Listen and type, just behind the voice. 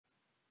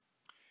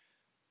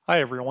Hi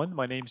everyone,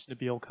 my name is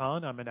Nabil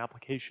Khan. I'm an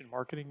application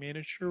marketing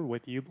manager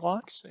with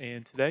u-blox,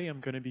 and today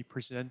I'm going to be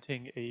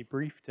presenting a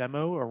brief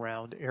demo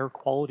around air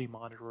quality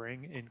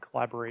monitoring in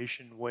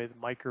collaboration with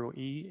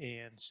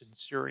MikroE and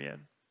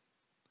Sensorion.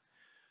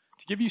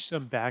 To give you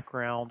some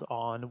background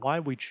on why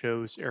we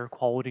chose air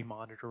quality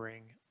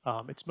monitoring,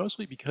 it's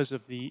mostly because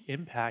of the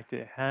impact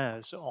it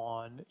has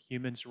on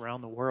humans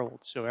around the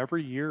world. So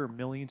every year,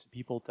 millions of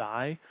people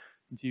die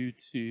due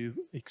to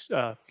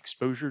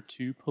exposure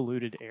to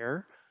polluted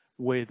air,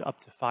 with up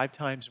to 5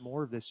 times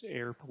more of this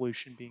air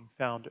pollution being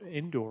found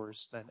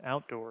indoors than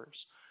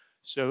outdoors.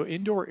 So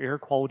indoor air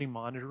quality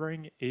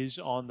monitoring is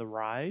on the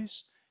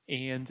rise,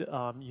 and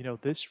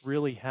this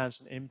really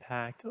has an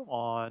impact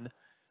on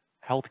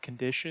health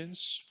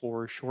conditions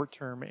for short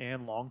term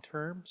and long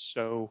term.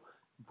 So,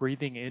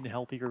 breathing in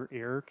healthier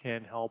air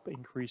can help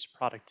increase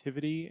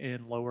productivity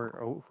and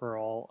lower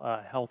overall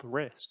health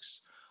risks.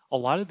 A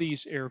lot of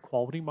these air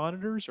quality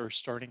monitors are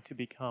starting to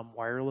become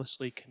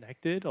wirelessly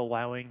connected,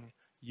 allowing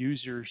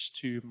users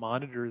to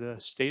monitor the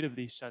state of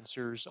these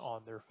sensors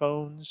on their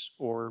phones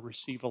or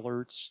receive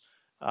alerts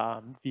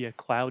via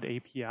cloud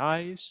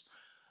APIs.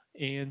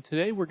 And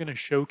today we're going to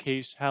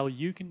showcase how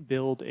you can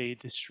build a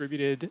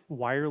distributed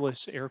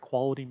wireless air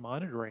quality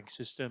monitoring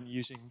system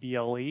using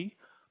BLE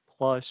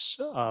plus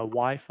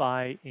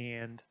Wi-Fi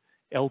and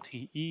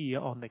LTE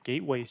on the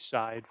gateway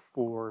side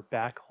for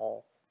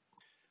backhaul.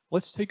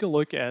 Let's take a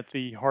look at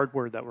the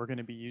hardware that we're going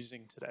to be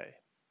using today.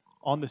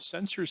 On the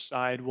sensor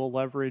side, we'll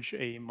leverage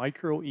a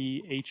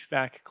MikroE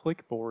HVAC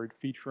clickboard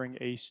featuring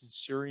a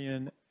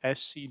Sensorion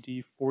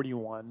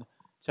SCD41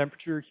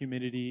 temperature,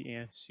 humidity,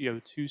 and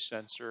CO2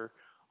 sensor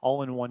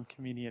all in one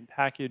convenient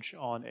package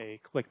on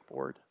a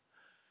clickboard.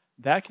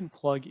 That can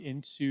plug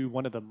into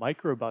one of the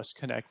microbus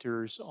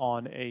connectors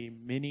on a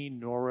mini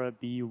NORA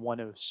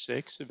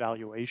B106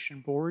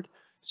 evaluation board.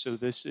 So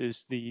this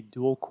is the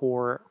dual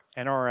core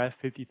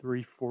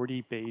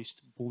NRF5340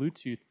 based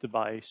Bluetooth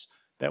device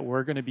that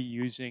we're going to be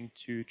using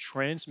to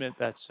transmit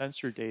that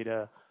sensor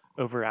data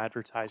over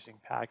advertising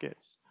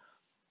packets.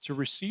 To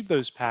receive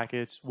those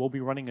packets, we'll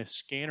be running a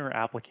scanner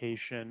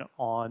application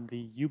on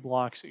the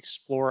u-blox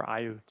Explore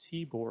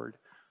IoT board.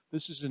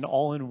 This is an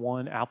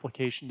all-in-one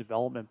application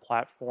development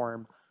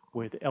platform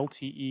with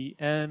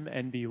LTE-M,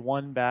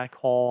 NB1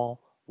 backhaul,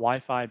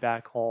 Wi-Fi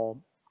backhaul,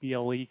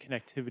 BLE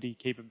connectivity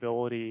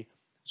capability,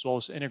 as well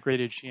as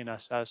integrated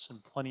GNSS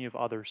and plenty of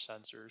other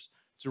sensors.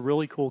 It's a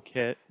really cool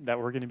kit that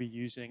we're going to be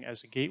using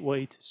as a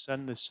gateway to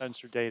send this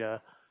sensor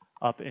data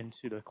up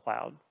into the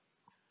cloud.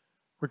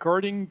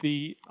 Regarding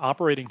the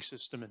operating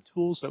system and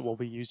tools that we'll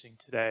be using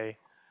today,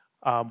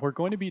 we're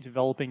going to be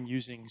developing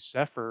using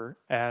Zephyr,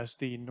 as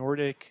the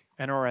Nordic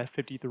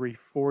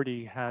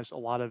NRF5340 has a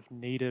lot of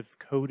native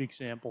code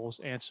examples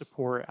and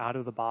support out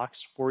of the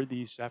box for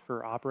the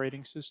Zephyr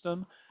operating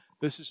system.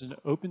 This is an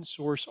open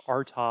source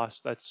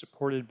RTOS that's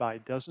supported by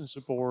dozens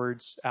of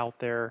boards out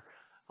there,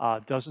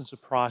 dozens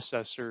of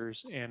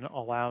processors, and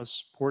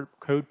allows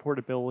code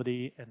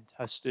portability and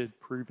tested,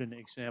 proven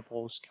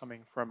examples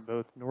coming from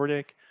both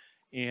Nordic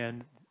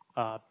and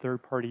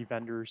third-party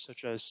vendors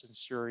such as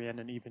Sensorion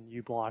and even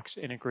u-blox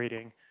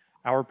integrating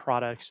our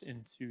products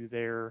into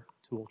their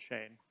tool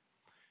chain.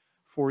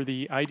 For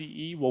the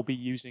IDE, we'll be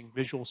using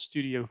Visual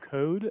Studio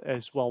Code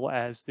as well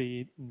as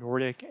the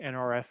Nordic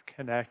NRF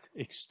Connect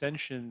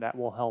extension that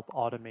will help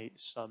automate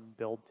some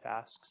build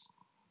tasks.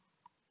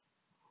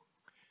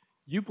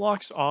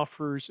 u-blox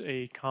offers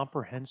a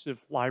comprehensive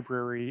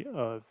library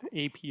of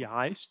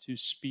APIs to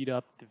speed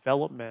up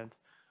development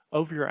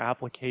of your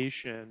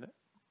application.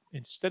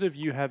 Instead of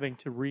you having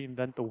to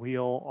reinvent the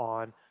wheel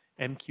on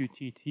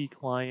MQTT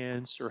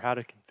clients or how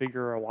to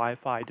configure a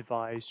Wi-Fi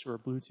device or a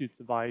Bluetooth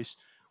device,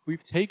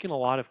 we've taken a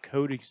lot of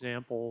code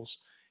examples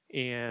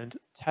and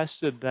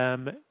tested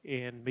them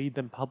and made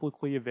them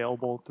publicly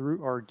available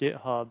through our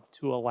GitHub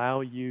to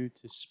allow you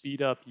to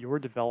speed up your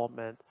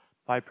development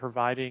by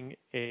providing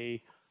a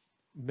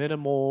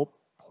minimal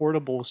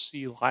portable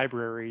C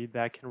library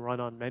that can run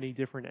on many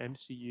different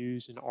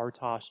MCUs and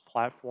RTOS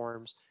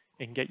platforms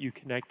and get you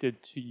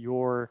connected to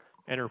your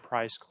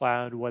enterprise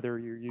cloud, whether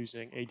you're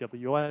using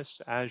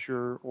AWS,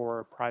 Azure, or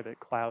a private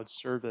cloud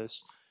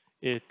service.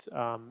 It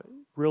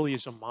really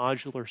is a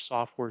modular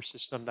software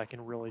system that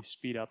can really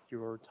speed up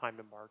your time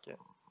to market.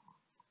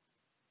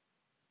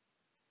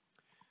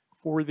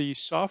 For the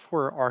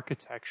software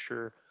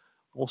architecture,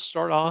 we'll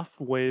start off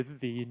with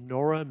the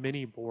NORA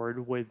mini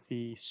board with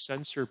the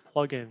sensor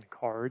plugin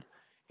card,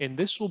 and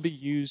this will be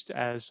used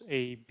as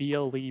a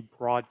BLE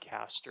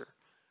broadcaster.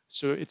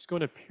 So it's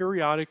going to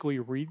periodically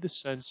read the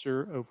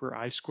sensor over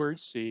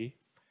I2C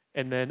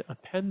and then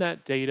append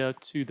that data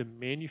to the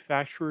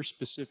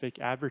manufacturer-specific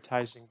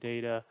advertising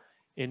data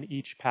in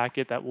each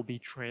packet that will be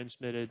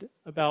transmitted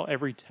about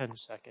every 10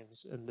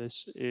 seconds. And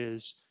this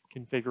is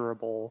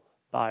configurable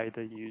by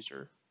the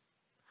user.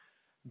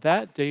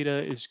 That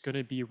data is going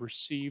to be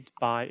received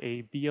by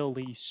a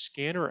BLE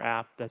scanner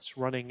app that's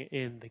running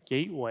in the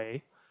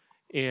gateway.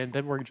 And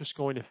then we're just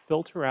going to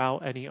filter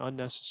out any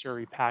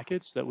unnecessary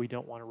packets that we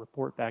don't want to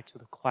report back to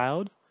the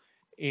cloud.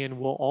 And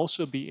we'll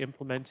also be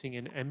implementing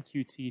an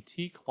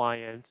MQTT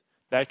client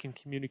that can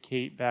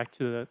communicate back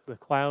to the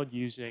cloud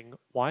using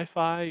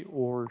Wi-Fi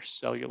or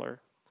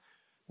cellular.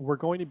 We're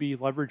going to be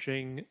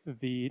leveraging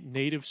the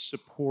native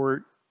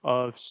support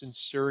of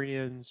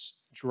Sensirion's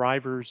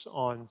drivers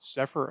on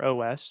Zephyr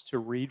OS to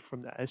read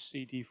from the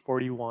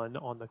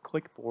SCD41 on the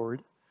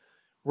clipboard.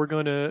 We're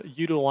going to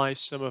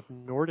utilize some of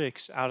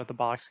Nordic's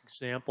out-of-the-box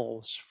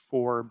examples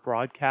for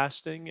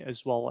broadcasting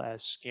as well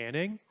as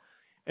scanning.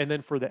 And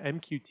then for the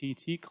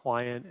MQTT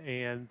client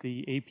and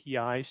the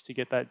APIs to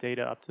get that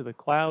data up to the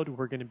cloud,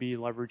 we're going to be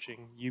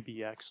leveraging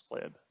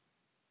ubxlib.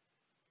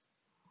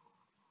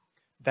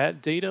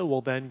 That data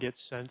will then get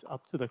sent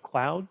up to the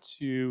cloud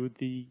to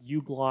the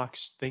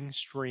u-blox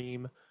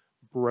Thingstream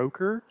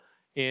broker.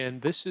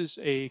 And this is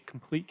a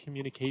complete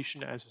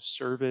communication as a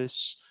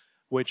service,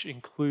 which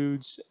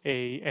includes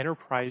a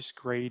enterprise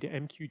grade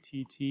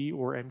MQTT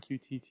or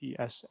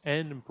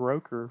MQTT-SN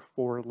broker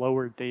for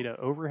lower data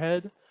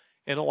overhead,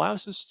 and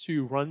allows us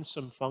to run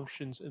some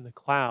functions in the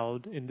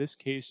cloud. In this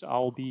case,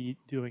 I'll be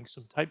doing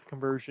some type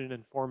conversion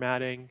and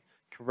formatting,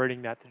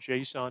 converting that to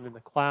JSON in the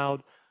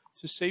cloud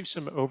to save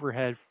some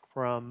overhead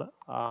from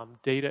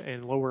data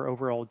and lower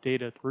overall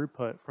data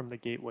throughput from the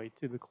gateway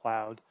to the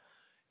cloud.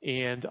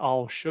 And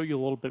I'll show you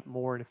a little bit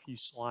more in a few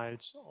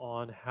slides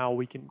on how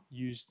we can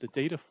use the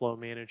data flow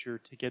manager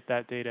to get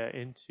that data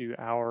into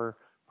our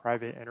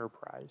private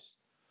enterprise.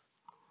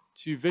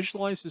 To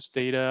visualize this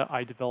data,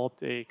 I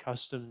developed a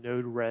custom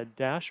Node-RED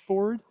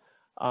dashboard.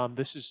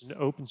 This is an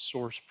open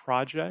source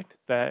project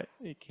that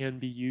it can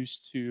be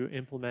used to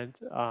implement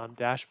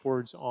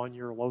dashboards on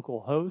your local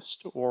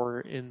host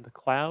or in the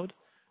cloud.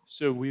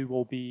 So we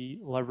will be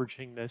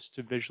leveraging this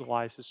to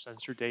visualize the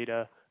sensor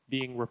data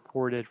being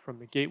reported from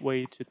the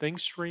gateway to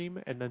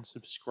Thingstream and then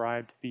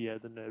subscribed via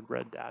the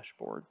Node-RED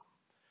dashboard.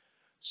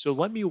 So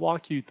let me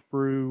walk you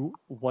through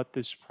what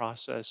this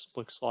process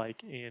looks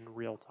like in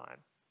real time.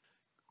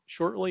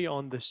 Shortly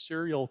on the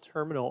serial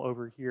terminal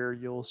over here,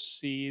 you'll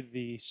see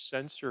the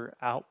sensor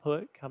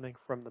output coming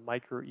from the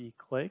MikroE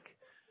click.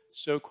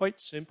 So quite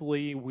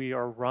simply, we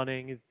are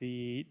running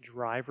the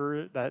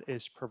driver that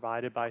is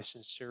provided by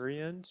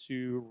Sensirion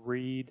to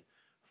read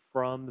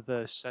from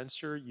the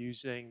sensor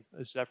using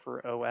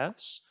Zephyr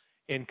OS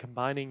and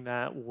combining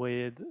that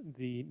with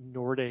the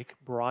Nordic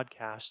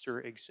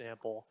broadcaster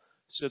example.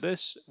 So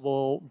this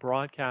will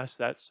broadcast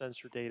that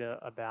sensor data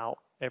about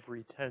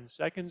every 10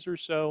 seconds or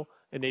so,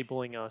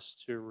 enabling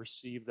us to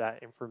receive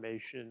that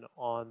information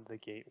on the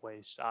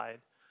gateway side.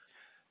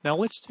 Now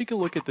let's take a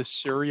look at the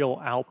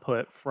serial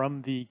output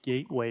from the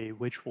gateway,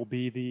 which will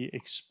be the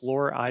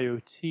Explore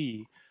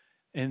IoT.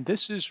 And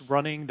this is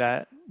running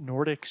that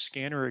Nordic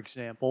scanner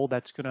example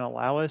that's going to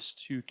allow us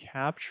to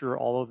capture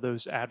all of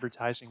those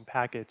advertising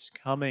packets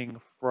coming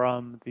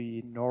from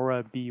the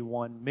Nora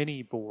B1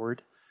 mini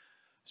board.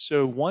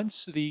 So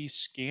once the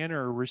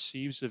scanner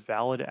receives a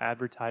valid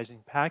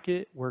advertising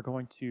packet, we're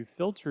going to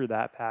filter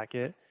that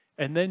packet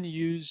and then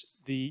use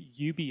the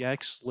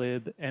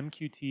ubxlib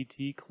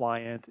MQTT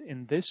client.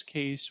 In this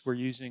case, we're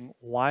using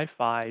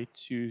Wi-Fi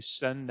to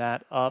send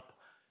that up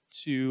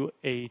to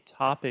a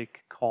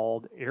topic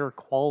called air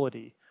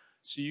quality.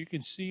 So you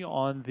can see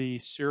on the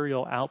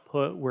serial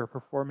output, we're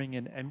performing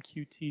an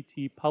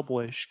MQTT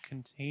publish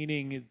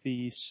containing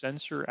the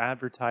sensor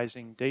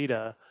advertising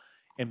data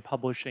and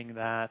publishing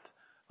that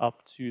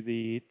up to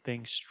the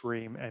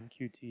Thingstream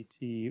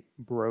MQTT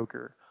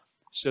broker.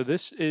 So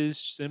this is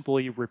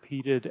simply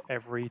repeated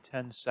every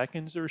 10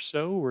 seconds or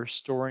so. We're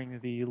storing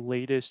the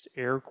latest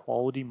air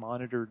quality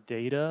monitor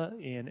data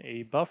in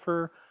a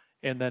buffer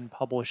and then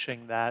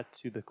publishing that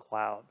to the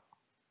cloud.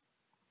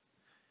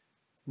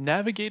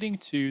 Navigating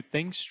to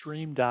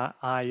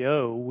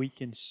thingstream.io, we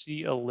can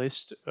see a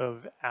list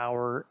of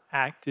our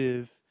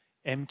active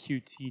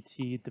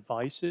MQTT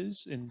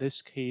devices. In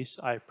this case,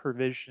 I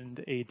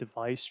provisioned a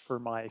device for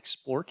my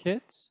Explore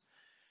kit,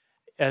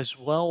 as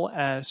well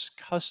as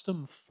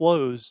custom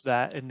flows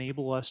that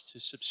enable us to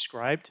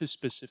subscribe to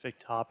specific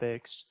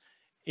topics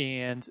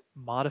and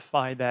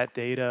modify that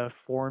data,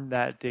 form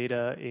that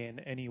data in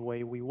any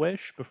way we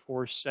wish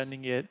before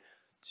sending it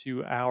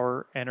to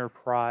our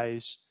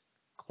enterprise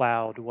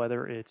cloud,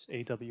 whether it's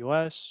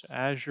AWS,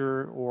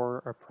 Azure, or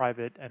a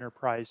private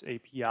enterprise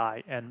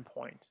API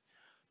endpoint.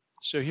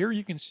 So here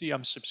you can see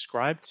I'm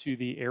subscribed to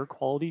the air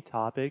quality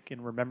topic,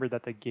 and remember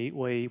that the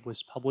gateway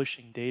was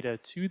publishing data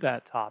to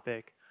that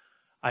topic.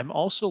 I'm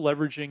also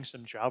leveraging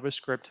some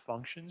JavaScript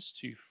functions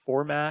to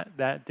format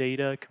that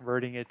data,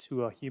 converting it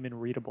to a human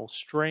readable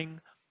string,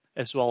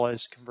 as well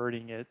as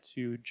converting it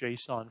to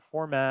JSON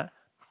format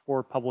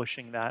before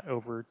publishing that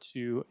over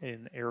to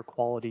an air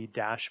quality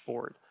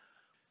dashboard.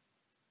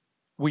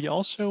 We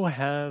also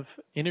have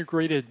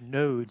integrated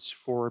nodes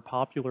for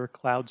popular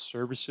cloud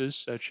services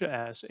such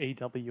as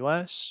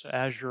AWS,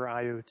 Azure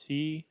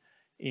IoT,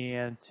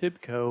 and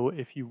TIBCO.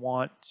 If you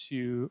want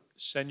to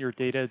send your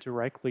data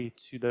directly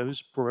to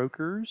those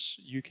brokers,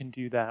 you can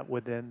do that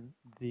within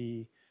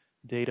the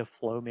data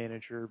flow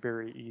manager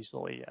very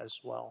easily as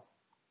well.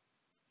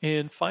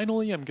 And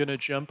finally, I'm going to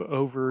jump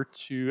over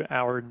to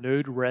our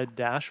Node-RED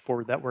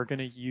dashboard that we're going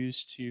to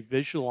use to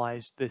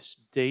visualize this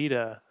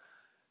data.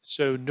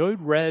 So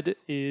Node-RED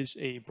is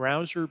a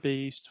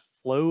browser-based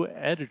flow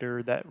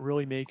editor that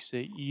really makes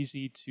it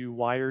easy to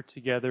wire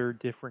together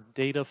different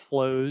data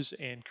flows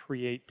and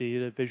create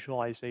data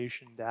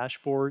visualization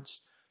dashboards.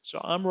 So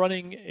I'm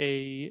running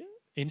a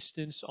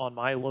instance on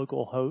my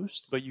local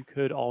host, but you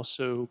could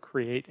also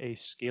create a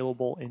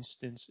scalable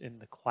instance in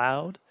the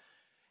cloud.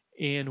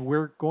 And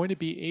we're going to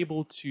be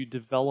able to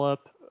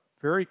develop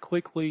very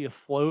quickly a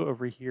flow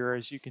over here.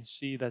 As you can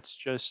see, that's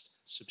just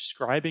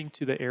subscribing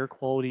to the air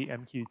quality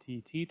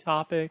MQTT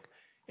topic.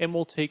 And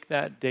we'll take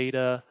that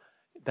data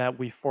that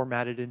we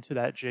formatted into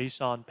that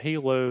JSON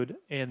payload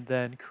and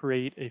then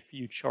create a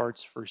few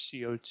charts for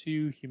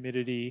CO2,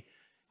 humidity,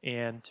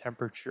 and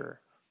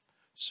temperature.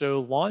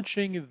 So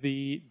launching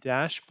the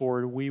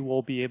dashboard, we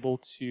will be able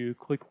to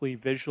quickly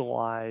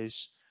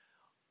visualize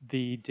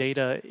the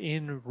data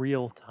in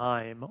real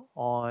time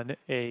on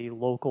a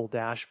local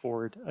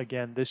dashboard.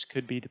 Again, this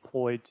could be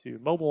deployed to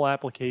mobile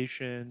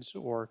applications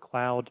or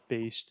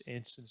cloud-based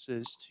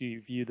instances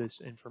to view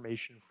this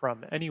information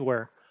from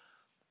anywhere.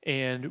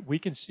 And we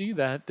can see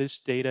that this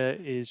data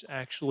is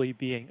actually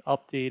being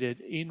updated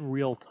in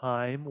real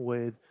time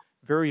with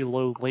very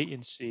low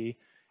latency.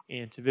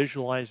 And to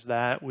visualize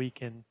that, we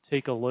can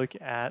take a look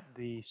at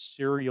the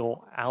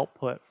serial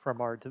output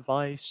from our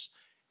device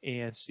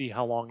and see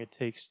how long it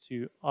takes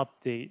to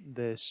update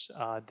this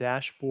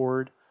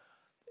dashboard.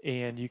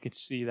 And you can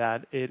see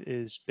that it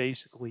is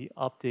basically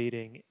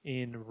updating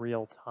in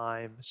real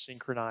time,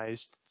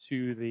 synchronized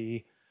to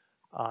the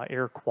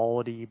air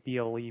quality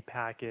BLE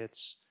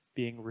packets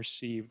being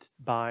received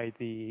by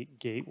the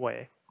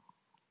gateway.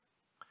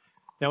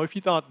 Now, if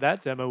you thought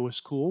that demo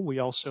was cool, we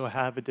also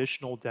have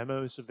additional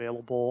demos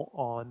available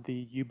on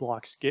the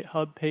u-blox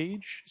GitHub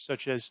page,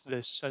 such as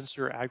this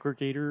sensor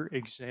aggregator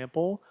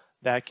example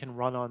that can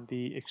run on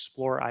the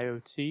Explore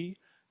IoT.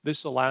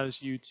 This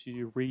allows you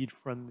to read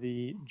from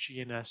the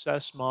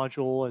GNSS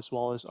module as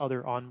well as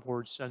other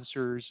onboard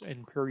sensors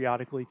and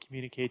periodically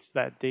communicates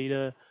that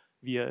data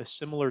via a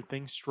similar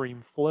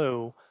Thingstream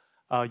flow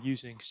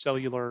using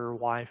cellular,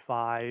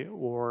 Wi-Fi,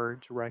 or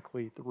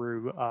directly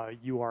through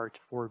UART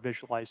for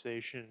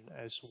visualization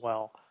as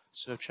well.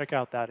 So check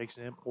out that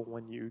example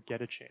when you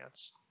get a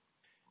chance.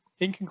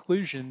 In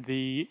conclusion,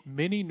 the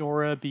Mini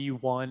Nora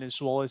B1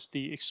 as well as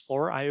the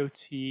Explore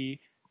IoT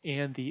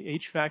and the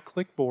HVAC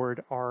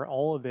clipboard are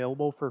all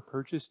available for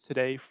purchase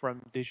today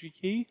from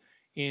DigiKey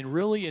and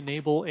really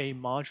enable a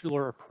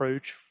modular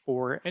approach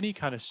for any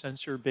kind of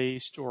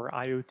sensor-based or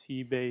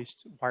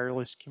IoT-based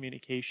wireless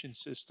communication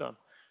system.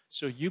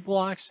 So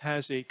u-blox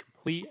has a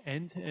complete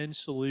end-to-end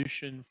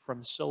solution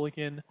from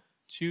silicon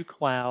to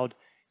cloud,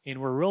 and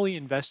we're really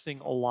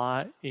investing a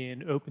lot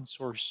in open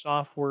source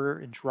software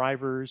and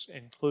drivers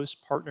and close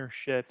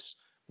partnerships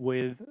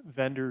with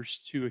vendors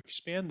to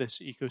expand this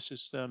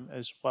ecosystem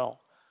as well.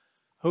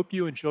 Hope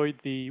you enjoyed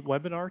the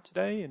webinar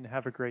today and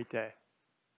have a great day.